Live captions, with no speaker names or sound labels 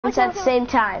at the same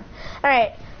time.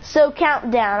 Alright, so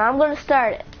countdown. I'm going to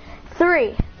start it.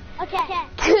 3,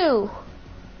 2,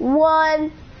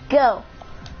 1, go.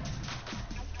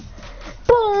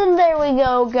 Boom, there we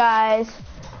go, guys.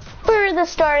 For the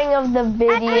starting of the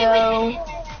video.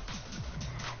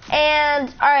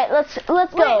 And alright, let's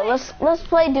go. Let's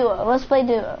play duo. Let's play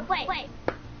duo. Wait.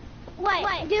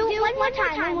 Do one more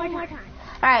time.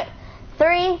 Alright,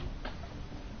 3,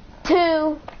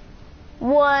 2,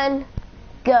 1,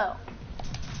 go.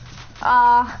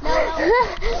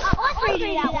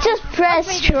 Just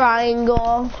press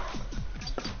triangle.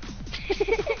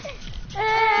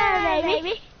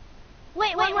 Maybe.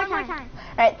 Wait, one more time.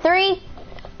 Alright, 3,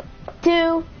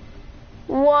 2,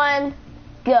 1,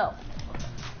 go.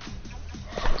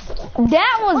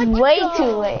 That was way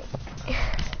too late.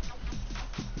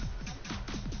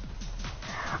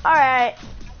 Alright.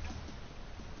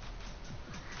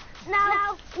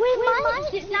 Now, we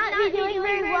must not be doing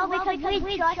very well because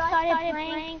we just started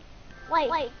playing. Wait,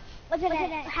 was it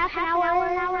half an hour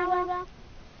ago?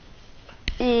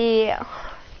 Yeah.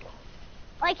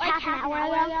 Like half an hour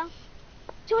ago?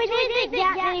 So we didn't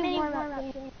get that many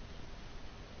warm-ups.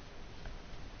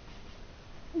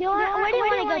 Where do you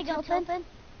want to go, Tilted?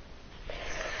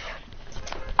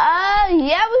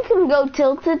 Yeah, we can go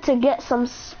Tilted to get some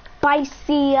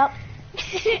spicy up.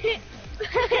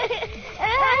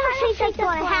 I think that's what I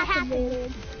have to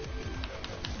do.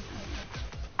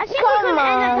 I think Come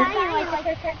on.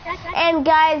 And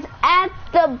guys, at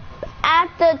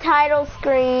the title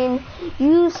screen,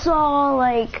 you saw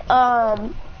like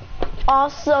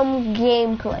awesome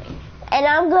gameplay, and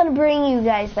I'm gonna bring you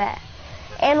guys that.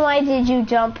 And why did you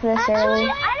jump this early?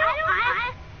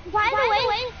 By the way,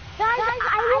 guys,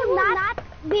 I will not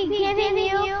be giving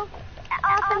you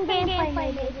awesome gameplay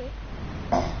maybe.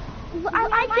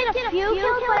 I did a few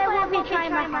kills, but I won't be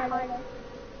trying my hardest.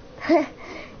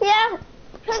 Yeah.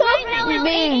 Right now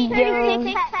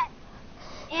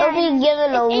I'll be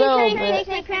given a little bit.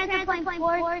 My parents are playing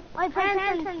 4. My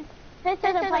parents and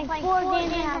sisters are playing 4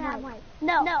 games and I'm like,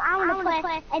 no, I want to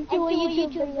play and do a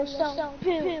YouTube video, so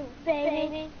poo,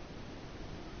 baby.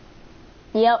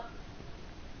 Yep.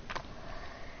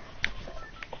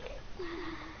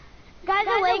 Guys,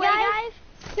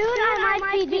 soon I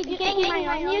might be getting my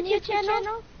own YouTube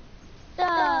channel.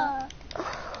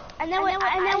 And then we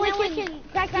can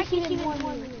practice even more.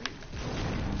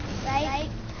 Right?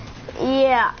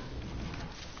 Yeah.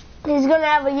 He's gonna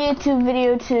have a YouTube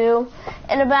video too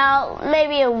in about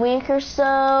maybe a week or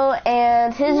so,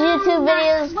 and his YouTube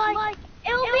videos.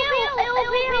 It'll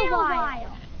be a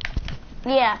while.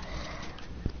 Yeah.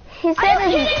 He said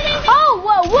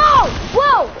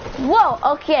whoa.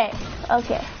 Okay.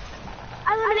 I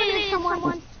eliminated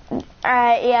someone.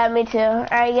 Alright, yeah, me too.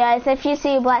 Alright, guys, if you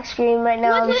see a black screen right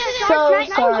now, I'm so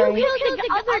sorry. You killed the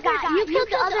other guy. You killed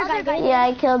the other guy. Yeah,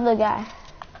 I killed the guy.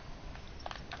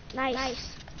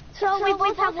 Nice. So we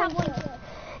both have one kill.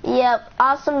 Yep,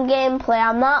 awesome gameplay.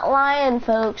 I'm not lying,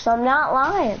 folks. I'm not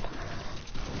lying.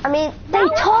 I mean, they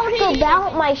talked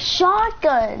about my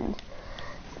shotgun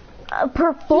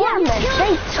performance.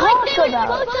 They talked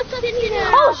about it.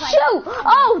 Oh, shoot!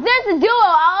 Oh, there's a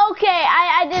duo. Okay,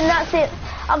 I did not see it.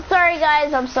 I'm sorry,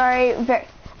 guys. I'm sorry.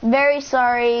 Very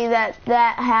sorry that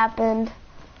happened.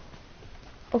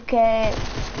 Okay.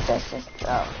 That's just,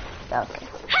 okay.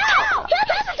 Help! Get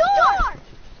the door!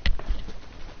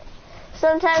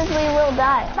 Sometimes we will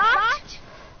die. What?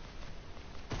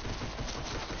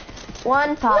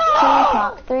 1 pop, 2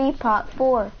 pop, 3 pop,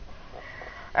 4.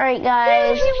 Alright,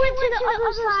 guys. We went to the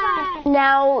other side.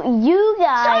 Now, you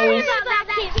guys...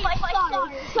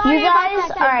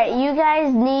 Alright, you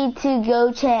guys need to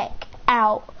go check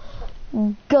out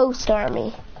Ghost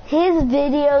Army. His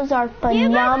videos are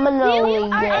phenomenally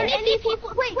good.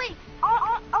 Wait.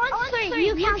 On 3,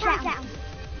 you count down.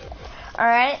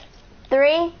 Alright,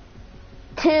 3,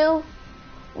 2,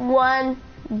 1,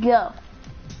 go.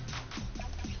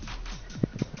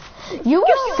 You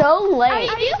were so late.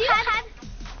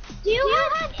 Do you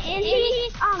have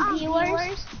any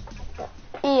viewers?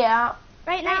 Yeah.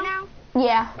 Right now?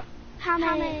 Yeah. How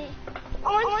many?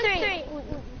 On 3.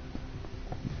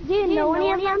 Do you know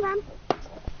any of them?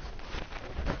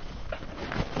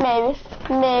 Maybe.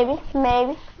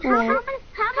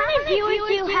 How many viewers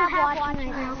do you have watching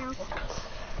right now?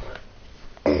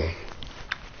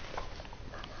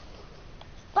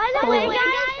 By the way,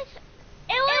 guys,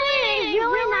 it would be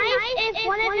really nice if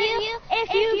one of you, if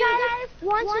you guys,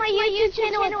 once my YouTube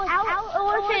channel is out,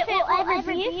 or if it will ever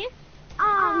be,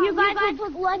 you guys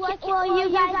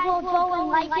will go and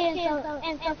like it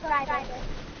and subscribe it.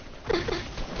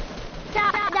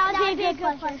 That would be a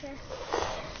good pleasure.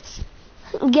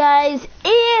 Guys,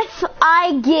 if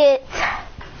I get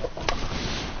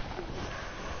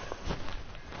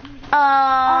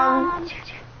 10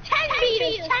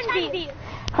 views.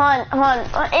 hold on.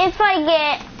 If I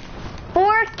get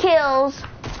 4 kills,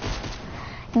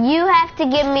 you have to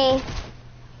give me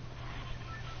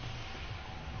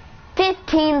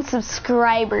 15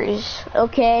 subscribers,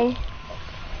 okay?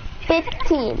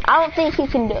 15. I don't think you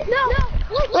can do it. No.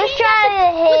 Let's try to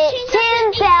hit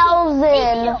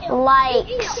 10,000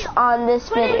 likes on this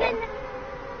video.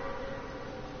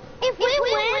 If we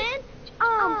win,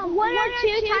 1 or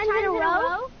 2 times in a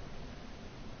row,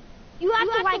 you have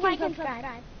to like and subscribe.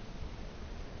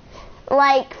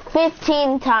 Like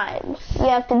 15 times. You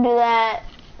have to do that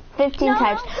 15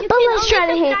 times. But let's try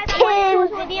to hit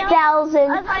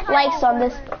 10,000 likes on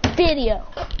this video.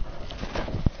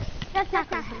 That's not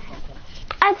gonna happen.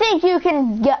 I think you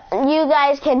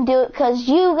guys can do it because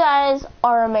you guys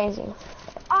are amazing.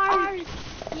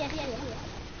 Yes.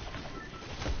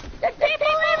 There's people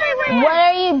everywhere. What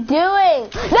are you doing?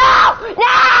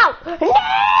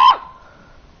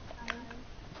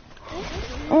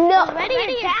 No! Ready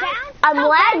to down? I'm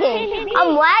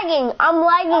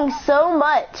lagging so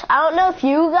much. I don't know if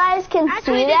you guys can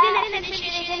see that.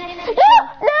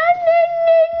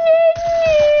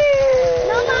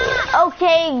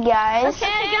 Okay, guys.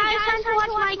 Okay, guys, time to watch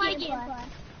my gameplay.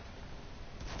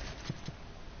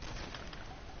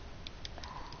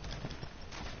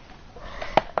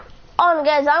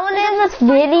 Guys, I want to end this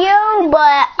video,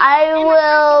 but I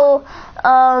will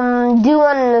do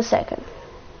one in a second.